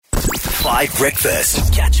5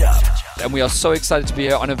 Breakfast. Catch up. And we are so excited to be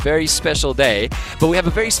here on a very special day. But we have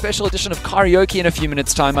a very special edition of Karaoke in a few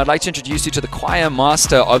minutes' time. I'd like to introduce you to the choir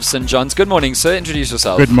master of St. John's. Good morning, sir. Introduce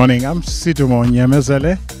yourself. Good morning. I'm Situmo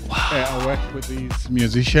Nyamezele. Wow. I work with these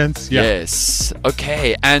musicians. Yeah. Yes.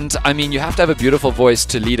 Okay. And I mean, you have to have a beautiful voice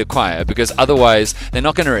to lead a choir because otherwise they're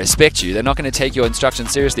not going to respect you. They're not going to take your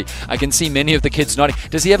instructions seriously. I can see many of the kids nodding.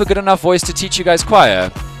 Does he have a good enough voice to teach you guys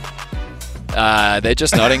choir? They're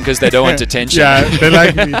just nodding because they don't want attention. Yeah, they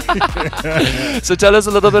like me. So tell us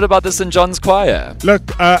a little bit about the St. John's Choir. Look,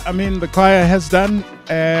 the choir has done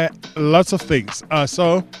lots of things.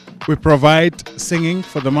 So we provide singing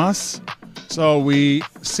for the mass. So we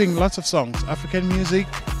sing lots of songs, African music,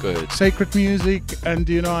 good, sacred music, and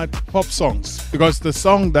pop songs. Because the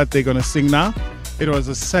song that they're going to sing now, it was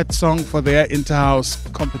a set song for their inter-house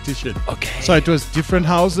competition. Okay. So it was different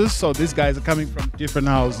houses. So these guys are coming from different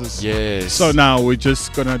houses. Yes. So now we're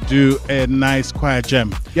just going to do a nice choir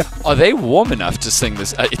jam. Yeah. Are they warm enough to sing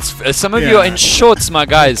this? Some of you are in shorts, my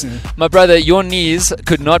guys. My brother, your knees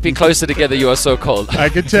could not be closer together. You are so cold. I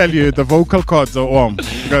can tell you the vocal cords are warm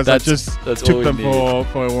because I just took them for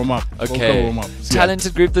a warm-up. Okay. Vocal warm-up.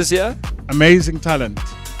 Talented group this year? Amazing talent.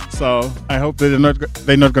 So I hope they're not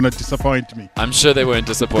going to disappoint me. I'm sure they won't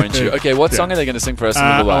disappoint you. Okay, what song are they going to sing for us in a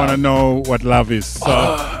little while? I want to know what love is.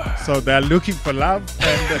 So they're looking for love,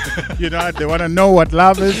 and they want to know what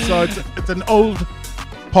love is. So it's an old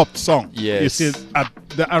pop song. Yes. You see,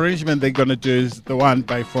 the arrangement they're going to do is the one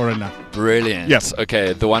by Foreigner. Brilliant. Yes.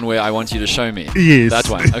 Okay, the one where I want you to show me. Yes. That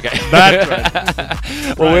one. Okay. That's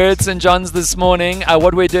right. Well, we're at St. John's this morning.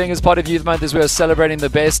 What we're doing as part of Youth Month is we are celebrating the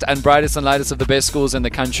best and brightest and lightest of the best schools in the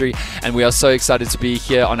country. And we are so excited to be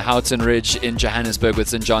here on Houghton Ridge in Johannesburg with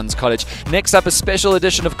St. John's College. Next up, a special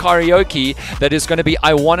edition of Karaoke that is going to be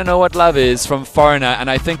I Wanna Know What Love Is from Foreigner. And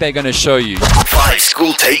I think they're going to show you. 5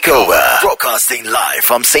 School Takeover. Broadcasting live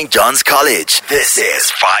from St. John's College. This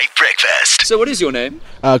is 5 Breakfast. So what is your name?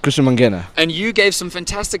 Christian Mangena. And you gave some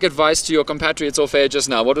fantastic advice to your compatriots off air just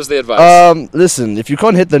now. What was the advice? Listen, if you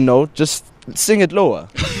can't hit the note, just sing it lower.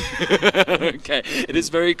 Okay. It is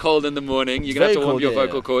very cold in the morning. You're going to have to warm your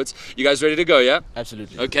vocal cords. You guys ready to go, yeah?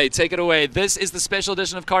 Absolutely. Okay, take it away. This is the special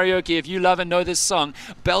edition of Karaoke. If you love and know this song,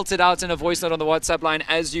 belt it out in a voice note on the WhatsApp line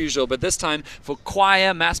as usual. But this time, for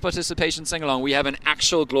choir mass participation sing-along, we have an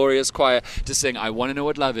actual glorious choir to sing I Wanna Know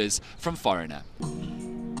What Love Is from Foreigner.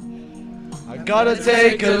 I gotta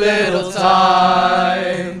take a little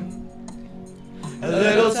time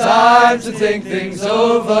to think things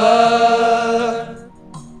over.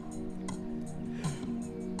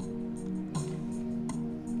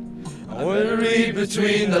 I wanna read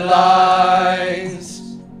between the lines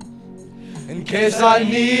in case I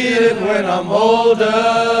need it when I'm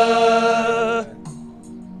older.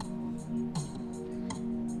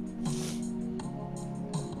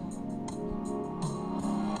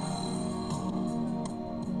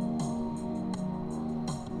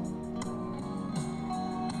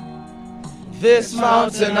 This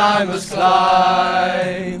mountain I must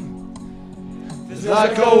climb. There's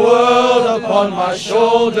like a world upon my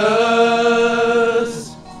shoulders.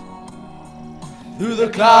 Through the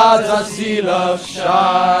clouds I see love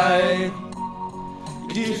shine.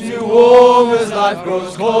 It keeps me warm as life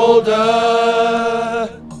grows colder.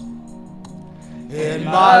 In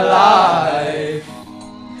my life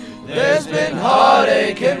there's been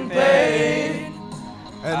heartache and pain,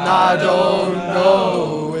 and I don't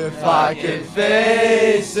know if I can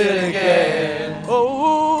face it again.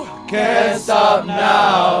 Oh, can't stop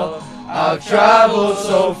now. I've traveled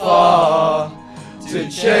so far to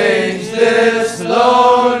change this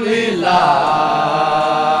lonely life.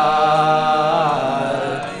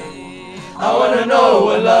 I wanna know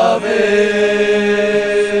what love is.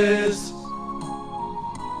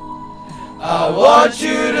 I want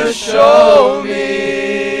you to show me.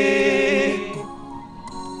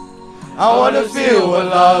 I wanna feel what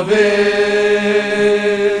love is.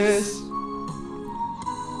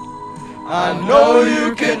 I know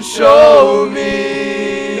you can show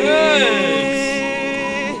me.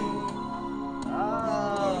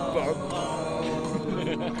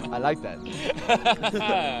 I like that.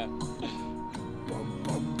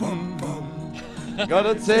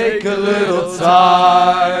 Gotta take a little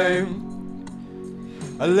time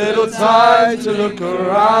to look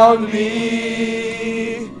around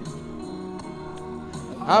me.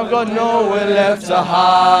 I've got nowhere left to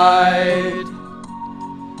hide.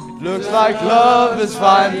 It looks like love has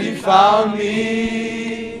finally found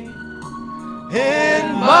me.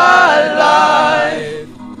 In my life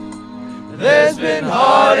there's been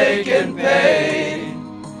heartache and pain,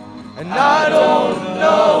 and I don't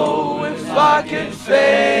know if I can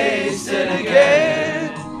face it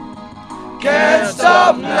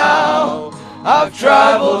stop now. I've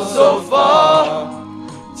traveled so far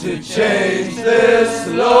to change this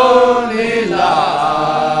lonely life.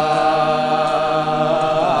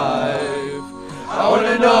 I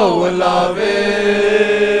wanna know what love is.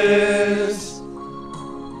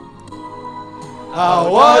 I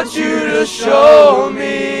want you to show me.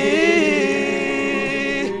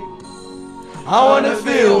 I wanna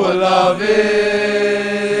feel what love is.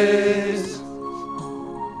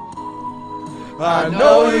 I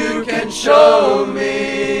know you can show me.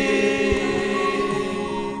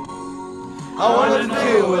 I wanna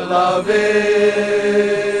feel what love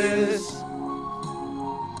is.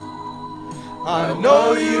 I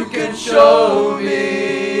know you can show me.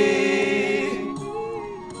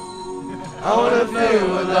 I wanna feel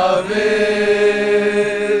what love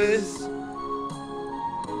is.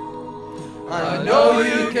 I know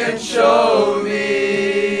you can show me.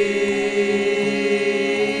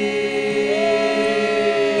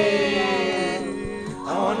 I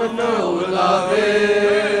wanna know what love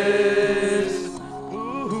is.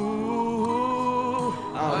 Ooh,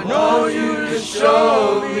 I know you can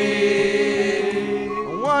show me. I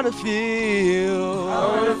wanna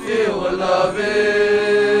feel what love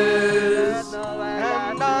is.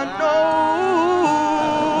 And I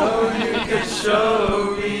know you can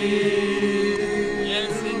show me.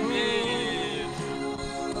 Yes, indeed.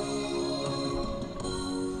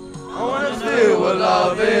 I wanna feel what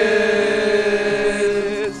love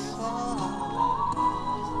is.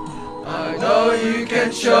 I know you can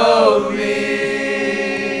show me.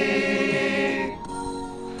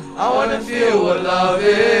 I wanna feel what love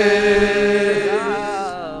is.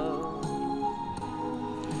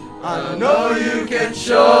 I know you can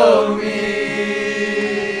show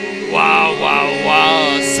me. Wow, wow,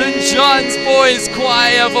 wow. St. John's Boys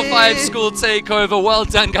Choir for 5 School Takeover. Well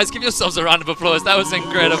done, guys. Give yourselves a round of applause. That was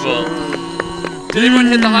incredible. Did everyone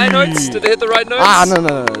hit the high notes? Did they hit the right notes? No.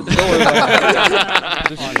 Don't worry about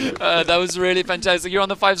that. That was really fantastic. You're on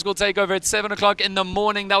the 5 School Takeover at 7 o'clock in the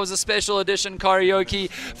morning. That was a special edition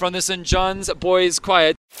karaoke from the St. John's Boys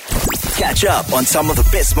Choir. Catch up on some of the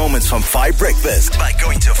best moments from 5 Breakfast by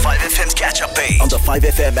going to 5FM's catch-up page on the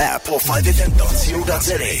 5FM app or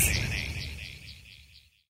 5FM.co.za.